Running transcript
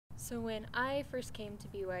So when I first came to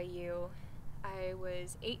BYU, I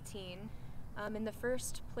was 18, and the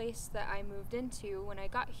first place that I moved into when I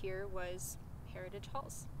got here was Heritage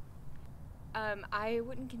Halls. I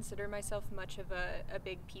wouldn't consider myself much of a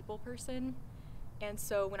big people person, and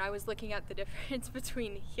so when I was looking at the difference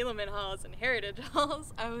between Helaman Halls and Heritage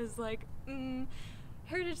Halls, I was like,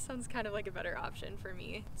 Heritage sounds kind of like a better option for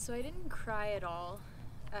me. So I didn't cry at all,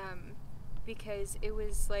 because it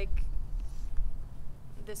was like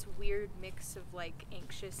this weird mix of like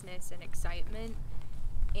anxiousness and excitement,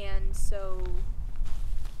 and so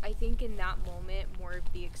I think in that moment more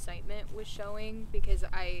of the excitement was showing because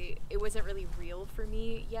it wasn't really real for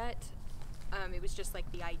me yet. It was just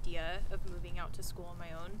like the idea of moving out to school on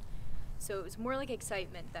my own, so it was more like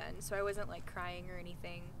excitement then, so I wasn't like crying or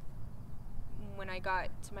anything. When I got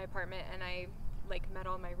to my apartment and I like met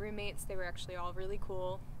all my roommates, they were actually all really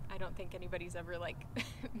cool. I don't think anybody's ever like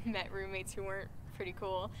met roommates who weren't pretty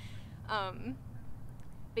cool.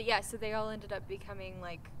 But yeah, so they all ended up becoming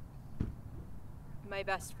like my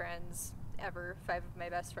best friends ever, 5 of my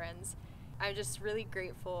best friends. I'm just really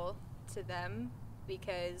grateful to them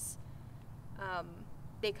because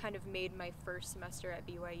they kind of made my first semester at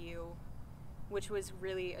BYU, which was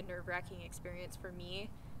really a nerve-wracking experience for me.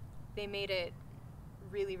 They made it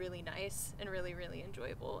really, really nice and really, really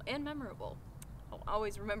enjoyable and memorable. I'll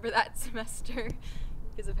always remember that semester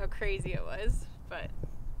because of how crazy it was, but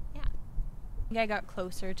yeah. I think I got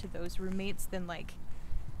closer to those roommates than like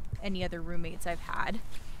any other roommates I've had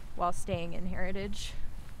while staying in Heritage,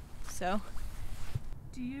 so.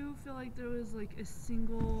 Do you feel like there was like a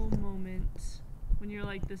single moment when you're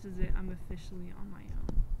like, this is it, I'm officially on my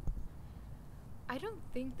own? I don't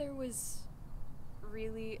think there was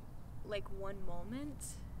really like one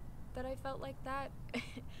moment that I felt like that.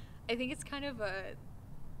 I think it's kind of a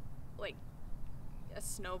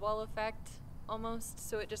snowball effect almost,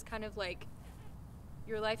 so it just kind of like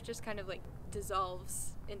your life just kind of like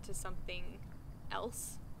dissolves into something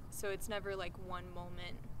else, so it's never like one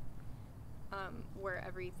moment where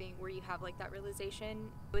you have like that realization.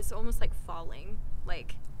 It was almost like falling,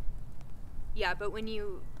 like, yeah, but when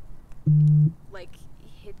you like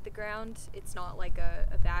hit the ground, it's not like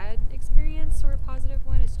a bad experience or a positive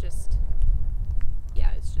one, it's just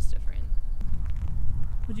different.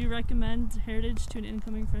 Would you recommend Heritage to an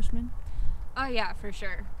incoming freshman? Oh yeah, for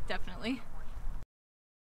sure, definitely.